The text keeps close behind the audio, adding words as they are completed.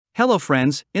Hello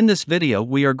friends, in this video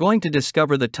we are going to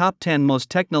discover the top 10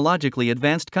 most technologically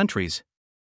advanced countries.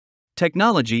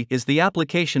 Technology is the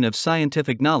application of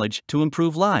scientific knowledge to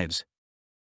improve lives.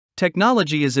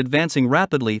 Technology is advancing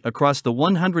rapidly across the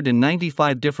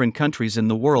 195 different countries in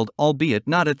the world, albeit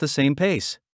not at the same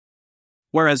pace.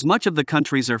 Whereas much of the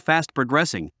countries are fast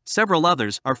progressing, several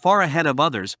others are far ahead of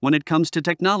others when it comes to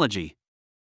technology.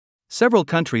 Several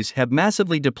countries have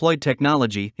massively deployed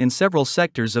technology in several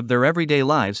sectors of their everyday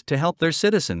lives to help their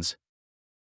citizens.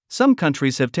 Some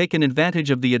countries have taken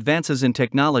advantage of the advances in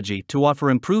technology to offer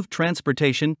improved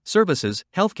transportation, services,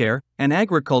 healthcare, and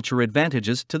agriculture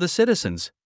advantages to the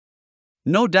citizens.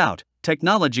 No doubt,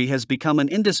 technology has become an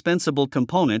indispensable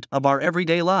component of our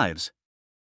everyday lives.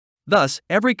 Thus,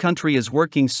 every country is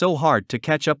working so hard to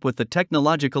catch up with the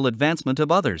technological advancement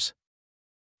of others.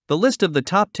 The list of the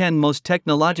top 10 most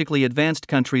technologically advanced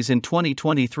countries in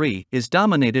 2023 is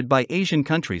dominated by Asian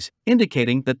countries,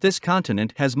 indicating that this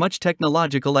continent has much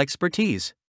technological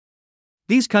expertise.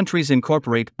 These countries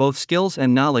incorporate both skills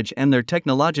and knowledge, and their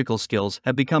technological skills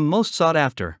have become most sought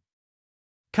after.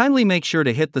 Kindly make sure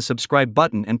to hit the subscribe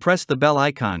button and press the bell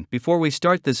icon before we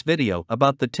start this video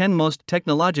about the 10 most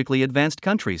technologically advanced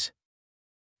countries.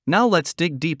 Now let's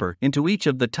dig deeper into each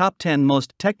of the top 10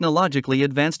 most technologically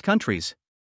advanced countries.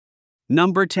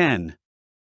 Number 10.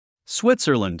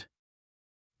 Switzerland.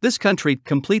 This country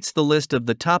completes the list of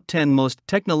the top 10 most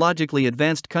technologically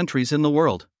advanced countries in the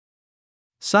world.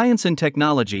 Science and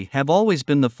technology have always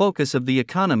been the focus of the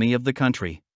economy of the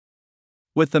country.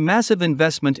 With the massive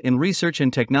investment in research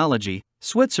and technology,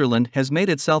 Switzerland has made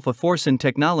itself a force in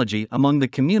technology among the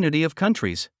community of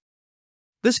countries.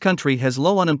 This country has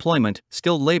low unemployment,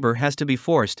 skilled labor has to be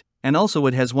forced, and also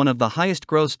it has one of the highest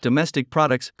gross domestic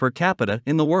products per capita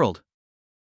in the world.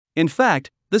 In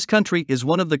fact, this country is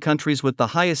one of the countries with the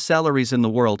highest salaries in the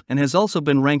world and has also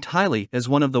been ranked highly as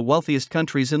one of the wealthiest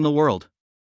countries in the world.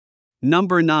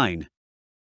 Number 9.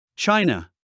 China.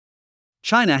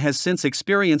 China has since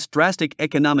experienced drastic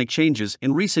economic changes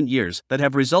in recent years that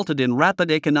have resulted in rapid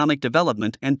economic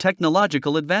development and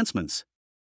technological advancements.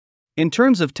 In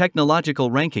terms of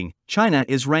technological ranking, China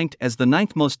is ranked as the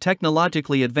 9th most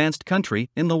technologically advanced country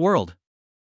in the world.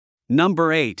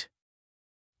 Number 8.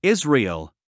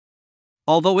 Israel.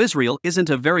 Although Israel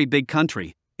isn't a very big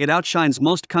country, it outshines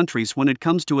most countries when it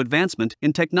comes to advancement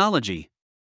in technology.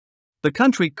 The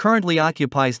country currently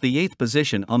occupies the 8th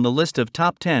position on the list of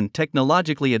top 10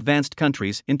 technologically advanced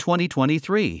countries in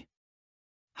 2023.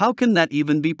 How can that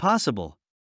even be possible?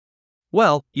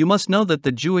 Well, you must know that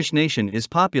the Jewish nation is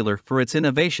popular for its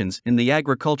innovations in the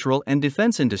agricultural and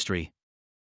defense industry.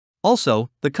 Also,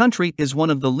 the country is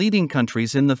one of the leading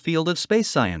countries in the field of space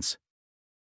science.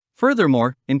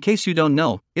 Furthermore, in case you don't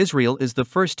know, Israel is the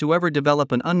first to ever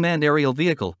develop an unmanned aerial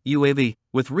vehicle, UAV,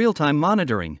 with real-time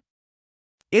monitoring.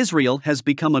 Israel has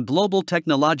become a global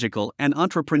technological and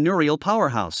entrepreneurial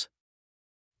powerhouse.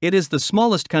 It is the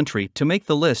smallest country to make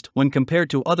the list when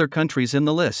compared to other countries in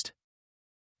the list.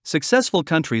 Successful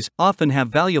countries often have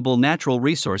valuable natural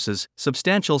resources,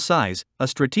 substantial size, a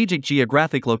strategic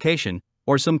geographic location,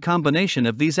 or some combination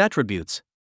of these attributes.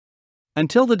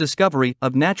 Until the discovery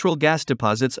of natural gas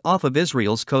deposits off of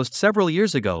Israel's coast several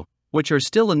years ago, which are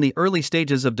still in the early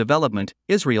stages of development,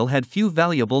 Israel had few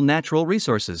valuable natural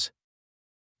resources.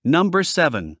 Number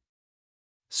 7.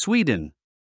 Sweden.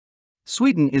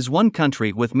 Sweden is one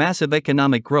country with massive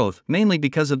economic growth mainly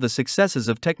because of the successes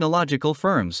of technological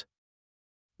firms.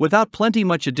 Without plenty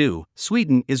much ado,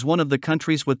 Sweden is one of the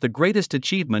countries with the greatest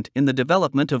achievement in the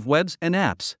development of webs and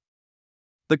apps.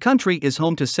 The country is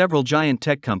home to several giant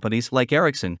tech companies like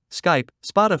Ericsson, Skype,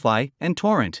 Spotify, and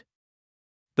Torrent.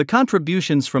 The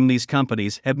contributions from these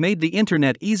companies have made the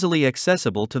internet easily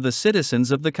accessible to the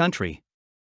citizens of the country.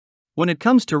 When it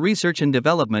comes to research and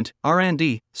development,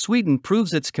 R&D, Sweden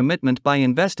proves its commitment by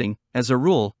investing, as a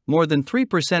rule, more than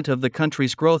 3% of the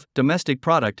country's gross domestic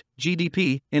product,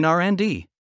 GDP, in R&D.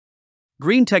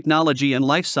 Green technology and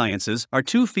life sciences are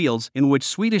two fields in which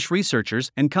Swedish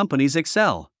researchers and companies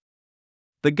excel.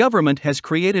 The government has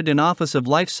created an Office of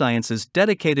Life Sciences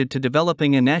dedicated to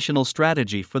developing a national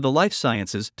strategy for the life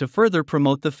sciences to further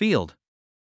promote the field.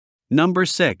 Number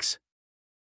 6.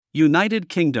 United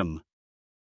Kingdom.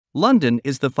 London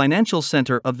is the financial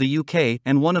center of the UK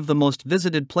and one of the most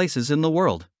visited places in the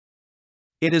world.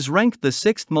 It is ranked the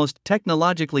 6th most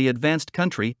technologically advanced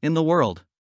country in the world.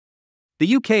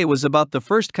 The UK was about the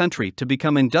first country to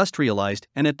become industrialized,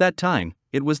 and at that time,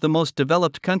 it was the most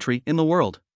developed country in the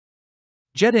world.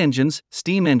 Jet engines,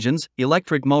 steam engines,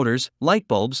 electric motors, light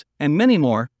bulbs, and many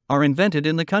more are invented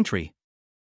in the country.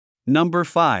 Number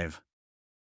 5.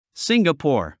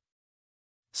 Singapore.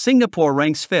 Singapore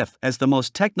ranks 5th as the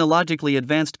most technologically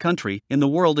advanced country in the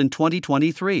world in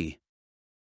 2023.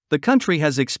 The country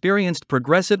has experienced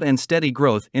progressive and steady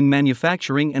growth in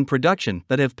manufacturing and production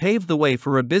that have paved the way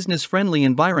for a business-friendly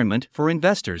environment for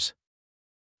investors.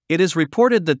 It is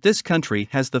reported that this country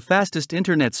has the fastest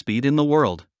internet speed in the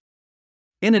world.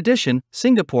 In addition,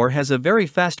 Singapore has a very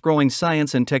fast-growing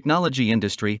science and technology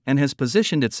industry and has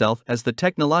positioned itself as the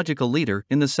technological leader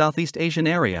in the Southeast Asian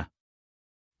area.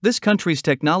 This country's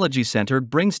technology center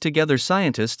brings together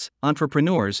scientists,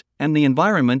 entrepreneurs, and the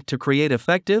environment to create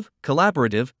effective,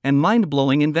 collaborative, and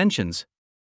mind-blowing inventions.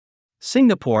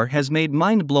 Singapore has made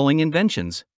mind-blowing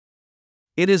inventions.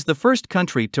 It is the first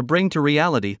country to bring to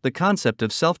reality the concept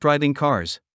of self-driving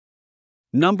cars.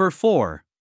 Number 4.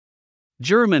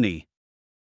 Germany.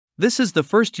 This is the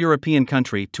first European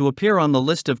country to appear on the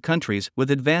list of countries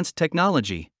with advanced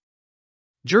technology.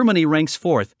 Germany ranks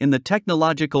 4th in the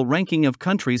technological ranking of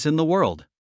countries in the world.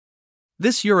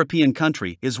 This European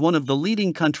country is one of the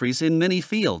leading countries in many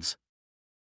fields.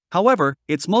 However,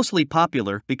 it's mostly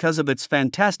popular because of its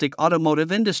fantastic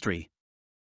automotive industry.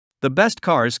 The best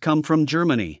cars come from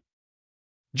Germany.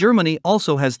 Germany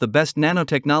also has the best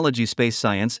nanotechnology, space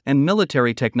science, and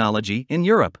military technology in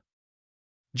Europe.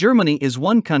 Germany is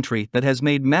one country that has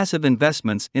made massive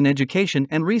investments in education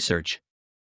and research.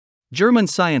 German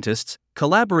scientists,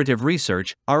 collaborative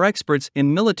research, are experts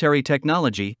in military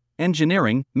technology,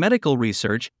 engineering, medical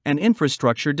research, and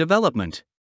infrastructure development.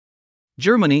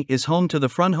 Germany is home to the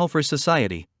Fraunhofer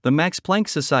Society, the Max Planck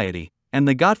Society, and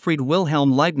the Gottfried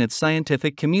Wilhelm Leibniz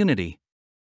scientific community.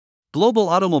 Global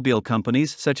automobile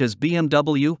companies such as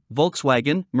BMW,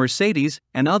 Volkswagen, Mercedes,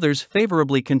 and others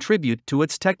favorably contribute to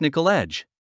its technical edge.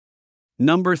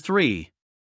 Number 3.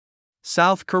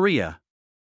 South Korea.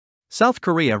 South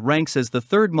Korea ranks as the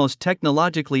 3rd most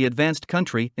technologically advanced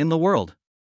country in the world.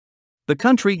 The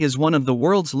country is one of the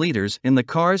world's leaders in the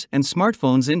cars and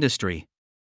smartphones industry.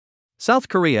 South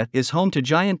Korea is home to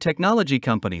giant technology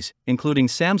companies, including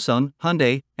Samsung,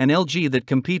 Hyundai, and LG, that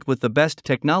compete with the best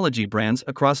technology brands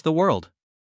across the world.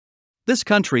 This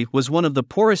country was one of the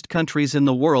poorest countries in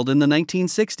the world in the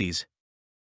 1960s.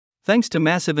 Thanks to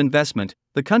massive investment,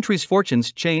 the country's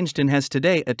fortunes changed and has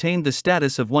today attained the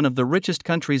status of one of the richest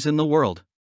countries in the world.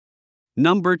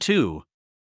 Number 2.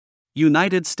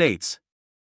 United States.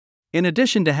 In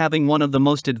addition to having one of the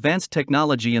most advanced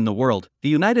technology in the world, the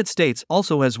United States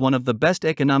also has one of the best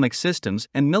economic systems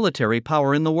and military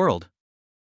power in the world.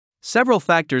 Several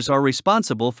factors are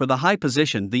responsible for the high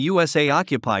position the USA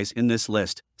occupies in this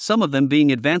list, some of them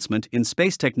being advancement in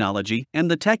space technology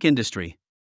and the tech industry.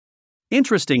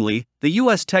 Interestingly, the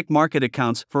U.S. tech market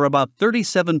accounts for about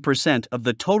 37% of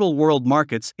the total world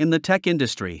markets in the tech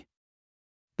industry.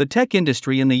 The tech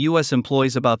industry in the U.S.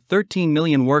 employs about 13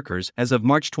 million workers as of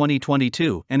March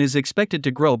 2022 and is expected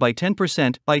to grow by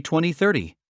 10% by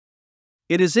 2030.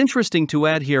 It is interesting to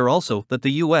add here also that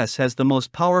the U.S. has the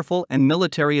most powerful and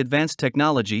military advanced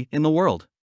technology in the world.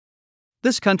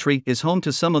 This country is home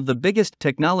to some of the biggest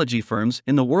technology firms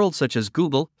in the world such as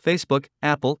Google, Facebook,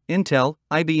 Apple, Intel,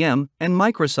 IBM, and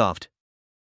Microsoft.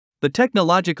 The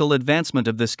technological advancement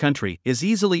of this country is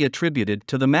easily attributed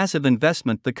to the massive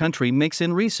investment the country makes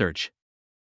in research.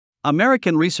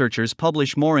 American researchers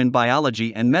publish more in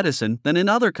biology and medicine than in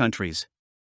other countries.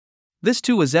 This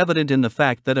too is evident in the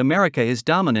fact that America is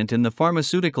dominant in the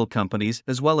pharmaceutical companies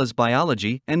as well as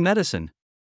biology and medicine.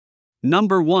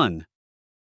 Number 1.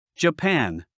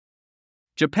 Japan.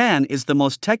 Japan is the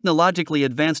most technologically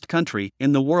advanced country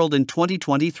in the world in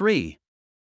 2023.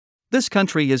 This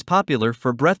country is popular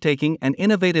for breathtaking and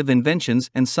innovative inventions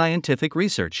and scientific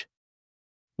research.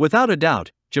 Without a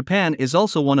doubt, Japan is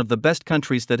also one of the best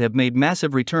countries that have made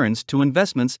massive returns to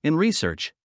investments in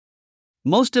research.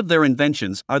 Most of their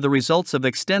inventions are the results of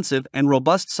extensive and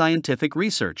robust scientific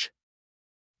research.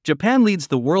 Japan leads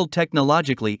the world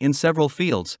technologically in several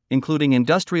fields, including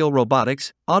industrial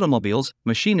robotics, automobiles,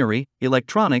 machinery,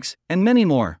 electronics, and many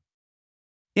more.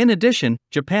 In addition,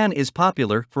 Japan is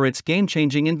popular for its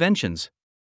game-changing inventions.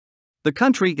 The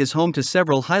country is home to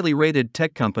several highly rated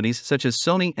tech companies such as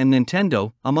Sony and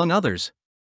Nintendo, among others.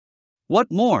 What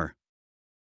more?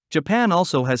 Japan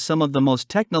also has some of the most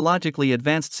technologically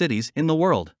advanced cities in the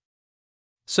world.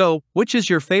 So, which is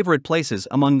your favorite places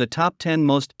among the top 10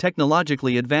 most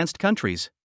technologically advanced countries?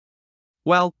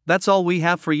 Well, that's all we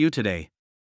have for you today.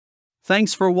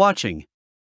 Thanks for watching.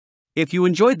 If you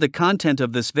enjoyed the content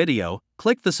of this video,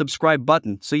 click the subscribe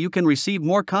button so you can receive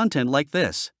more content like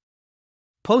this.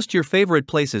 Post your favorite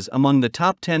places among the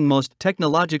top 10 most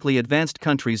technologically advanced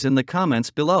countries in the comments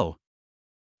below.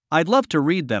 I'd love to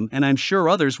read them and I'm sure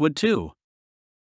others would too.